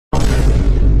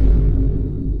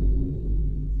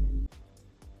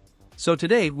So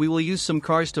today we will use some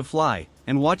cars to fly,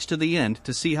 and watch to the end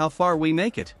to see how far we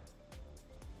make it.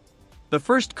 The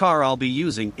first car I'll be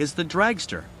using is the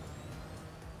Dragster.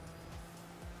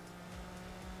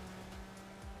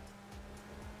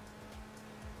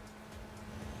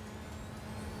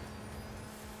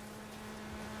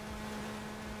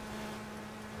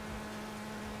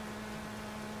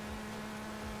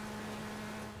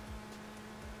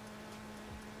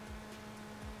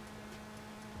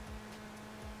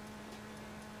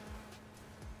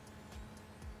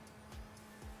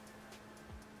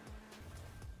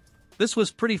 This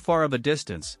was pretty far of a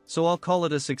distance, so I'll call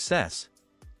it a success.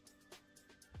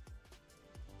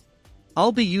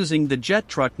 I'll be using the jet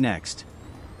truck next.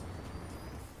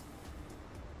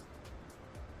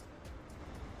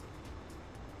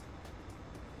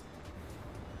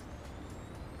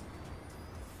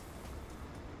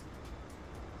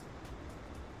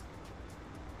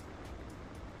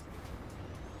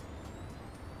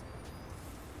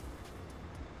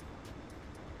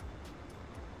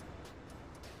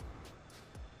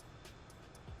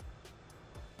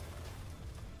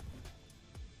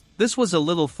 This was a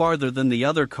little farther than the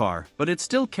other car, but it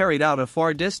still carried out a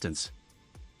far distance.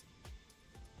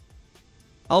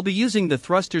 I'll be using the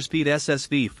Thrusterspeed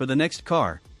SSV for the next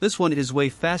car. This one is way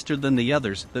faster than the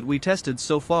others that we tested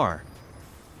so far.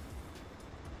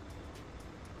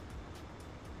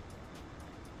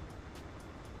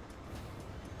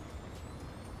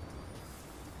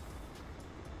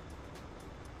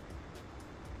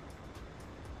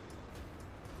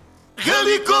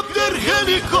 Helicopter,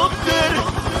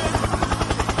 helicopter!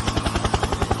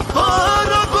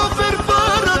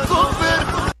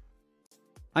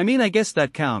 I mean, I guess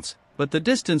that counts, but the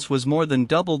distance was more than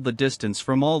double the distance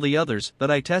from all the others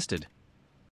that I tested.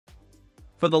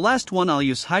 For the last one I'll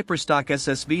use Hyperstock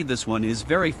SSV. This one is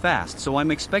very fast, so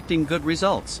I'm expecting good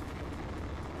results.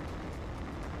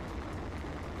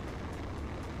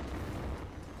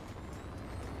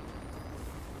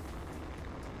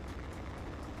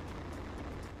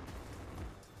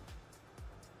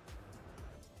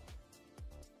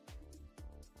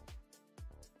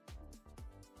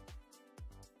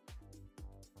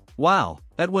 Wow,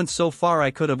 that went so far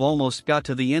I could have almost got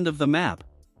to the end of the map.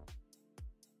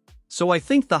 So I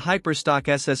think the Hyperstock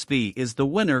SSV is the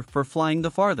winner for flying the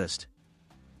farthest.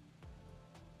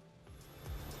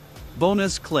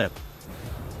 Bonus clip.